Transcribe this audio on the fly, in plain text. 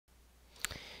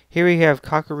Here we have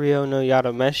Kakuriyo no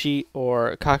Yadomeshi,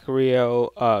 or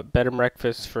Kakuriyo Bed and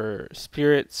Breakfast for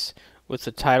Spirits, with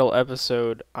the title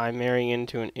episode, I'm Marrying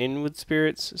Into an Inn with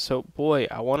Spirits. So, boy,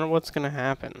 I wonder what's going to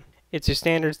happen. It's your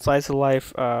standard slice of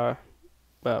life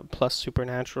plus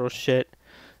supernatural shit.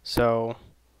 So,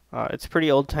 it's pretty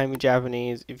old-timey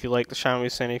Japanese. If you like the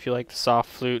shamisen, if you like the soft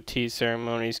flute, tea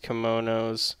ceremonies,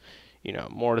 kimonos,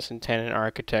 mortise and tenon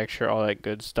architecture, all that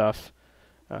good stuff.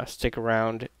 Stick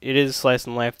around. It is slice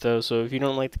and life though, so if you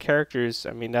don't like the characters,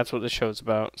 I mean that's what the show's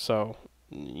about. So,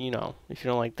 if you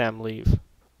don't like them, leave.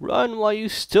 Run while you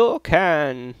still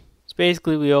can. So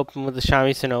basically, we open with the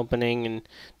shamisen opening, and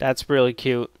that's really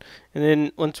cute. And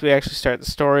then once we actually start the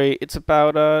story, it's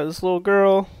about this little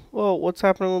girl. Well, what's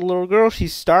happening with the little girl?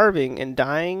 She's starving and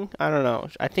dying. I don't know.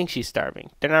 I think she's starving.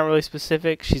 They're not really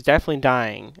specific. She's definitely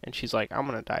dying, and she's like, "I'm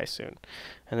gonna die soon."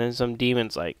 And then some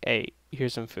demon's like, "Hey,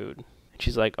 here's some food."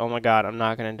 She's like, oh my god, I'm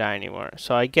not going to die anymore.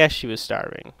 So I guess she was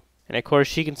starving. And of course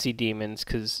she can see demons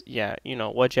because, yeah,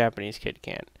 what Japanese kid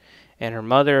can't? And her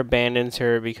mother abandons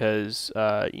her because,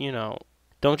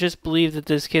 don't just believe that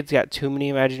this kid's got too many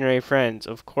imaginary friends.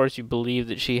 Of course you believe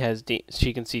that she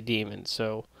can see demons.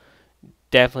 So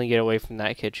definitely get away from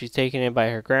that kid. She's taken in by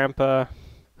her grandpa,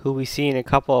 who we see in a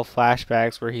couple of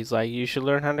flashbacks where he's like, you should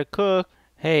learn how to cook.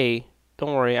 Hey,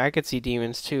 don't worry, I could see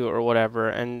demons too, or whatever.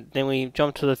 And then we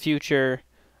jump to the future,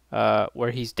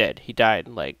 where he's dead. He died,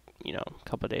 like, a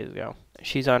couple of days ago.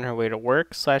 She's on her way to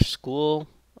work / school.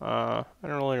 I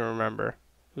don't really remember.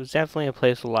 It was definitely a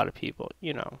place with a lot of people,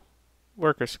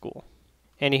 work or school.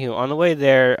 Anywho, on the way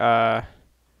there,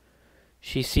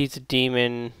 she sees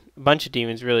a bunch of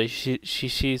demons, really. She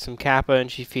sees some kappa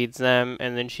and she feeds them,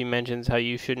 and then she mentions how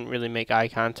you shouldn't really make eye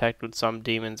contact with some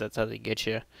demons. That's how they get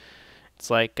you. It's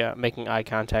like making eye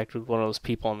contact with one of those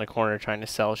people in the corner trying to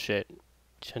sell shit.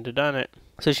 Shouldn't have done it.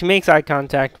 So she makes eye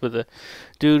contact with a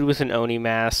dude with an Oni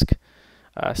mask,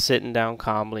 sitting down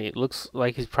calmly. It looks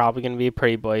like he's probably going to be a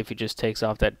pretty boy if he just takes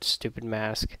off that stupid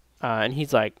mask. And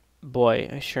he's like, boy,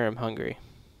 I sure am hungry.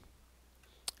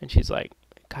 And she's like,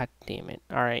 god damn it.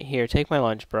 Alright, here, take my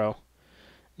lunch, bro.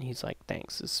 And he's like,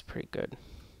 thanks, this is pretty good.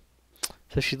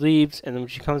 So she leaves, and then when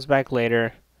she comes back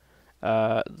later,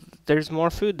 there's more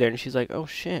food there, and she's like, oh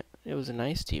shit, it was a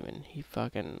nice demon. He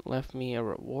fucking left me a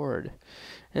reward.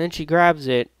 And then she grabs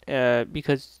it,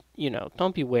 because,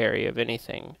 don't be wary of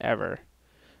anything, ever.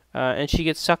 And she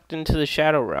gets sucked into the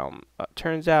shadow realm.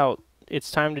 Turns out, it's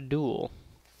time to duel.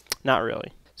 Not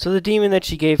really. So the demon that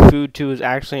she gave food to is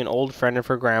actually an old friend of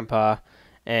her grandpa,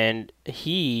 and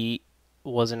he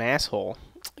was an asshole,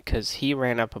 because he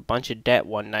ran up a bunch of debt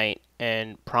one night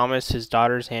and promised his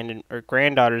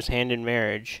granddaughter's hand in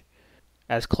marriage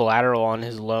as collateral on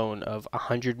his loan of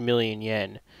 100 million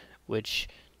yen, which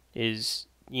is,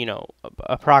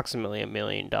 approximately $1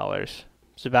 million.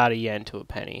 It's about a yen to a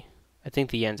penny. I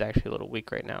think the yen's actually a little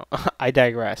weak right now. I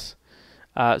digress.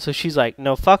 So she's like,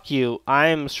 no, fuck you. I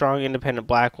am a strong, independent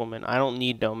black woman. I don't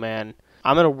need no man.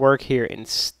 I'm going to work here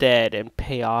instead and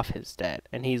pay off his debt.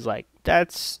 And he's like,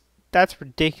 that's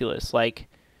ridiculous. Like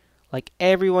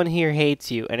everyone here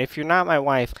hates you, and if you're not my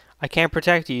wife, I can't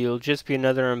protect you. You'll just be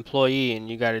another employee, and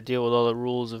you got to deal with all the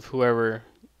rules of whoever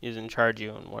is in charge of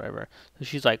you and whatever. So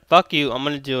she's like, fuck you, I'm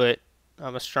gonna do it.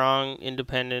 I'm a strong,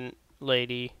 independent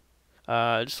lady.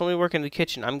 Just let me work in the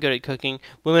kitchen. I'm good at cooking.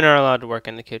 Women aren't allowed to work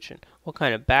in the kitchen. What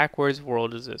kind of backwards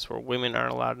world is this where women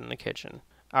aren't allowed in the kitchen?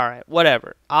 Alright,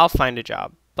 whatever. I'll find a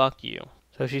job. Fuck you.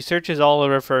 So she searches all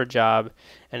over for a job,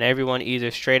 and everyone either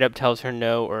straight up tells her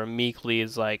no or meekly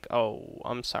is like, oh,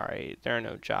 I'm sorry, there are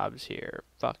no jobs here.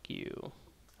 Fuck you.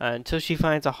 Until she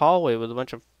finds a hallway with a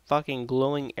bunch of fucking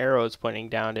glowing arrows pointing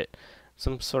down it.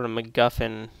 Some sort of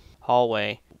MacGuffin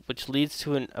hallway, which leads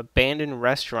to an abandoned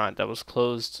restaurant that was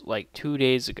closed like 2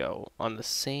 days ago on the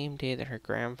same day that her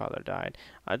grandfather died.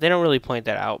 They don't really point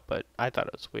that out, but I thought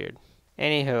it was weird.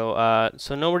 Anywho,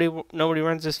 so nobody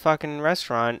runs this fucking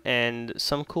restaurant, and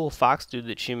some cool fox dude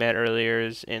that she met earlier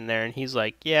is in there, and he's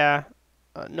like, yeah,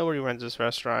 nobody runs this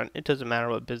restaurant. It doesn't matter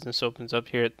what business opens up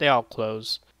here. They all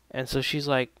close. And so she's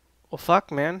like, well,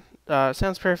 fuck, man.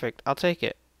 Sounds perfect. I'll take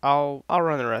it. I'll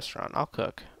run the restaurant. I'll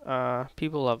cook.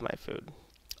 People love my food.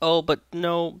 Oh, but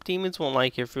no, demons won't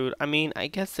like your food. I mean, I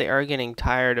guess they are getting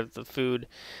tired of the food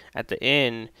at the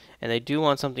inn, and they do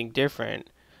want something different.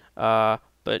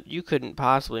 But you couldn't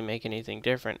possibly make anything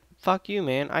different. Fuck you,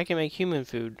 man. I can make human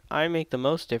food. I make the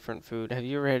most different food. Have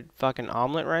you ever had fucking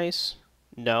omelet rice?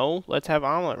 No? Let's have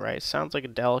omelet rice. Sounds like a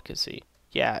delicacy.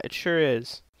 Yeah, it sure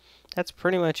is. That's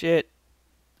pretty much it.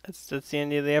 That's the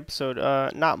end of the episode.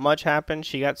 Not much happened.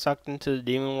 She got sucked into the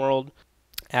demon world,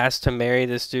 asked to marry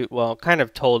this dude. Well, kind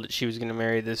of told that she was going to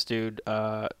marry this dude.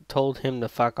 Told him to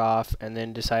fuck off, and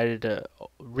then decided to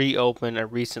reopen a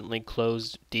recently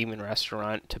closed demon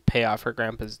restaurant to pay off her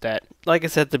grandpa's debt. Like I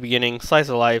said at the beginning, slice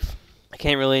of life. I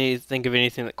can't really think of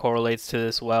anything that correlates to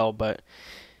this well, but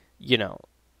you know,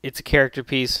 it's a character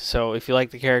piece. So if you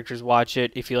like the characters, watch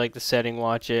it. If you like the setting,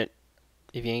 watch it.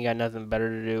 If you ain't got nothing better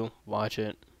to do, watch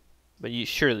it. But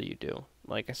surely you do.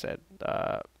 Like I said,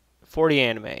 40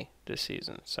 anime this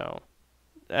season, so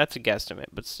that's a guesstimate,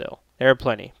 but still. There are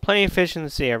plenty. Plenty of fish in the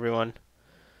sea, everyone.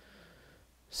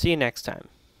 See you next time.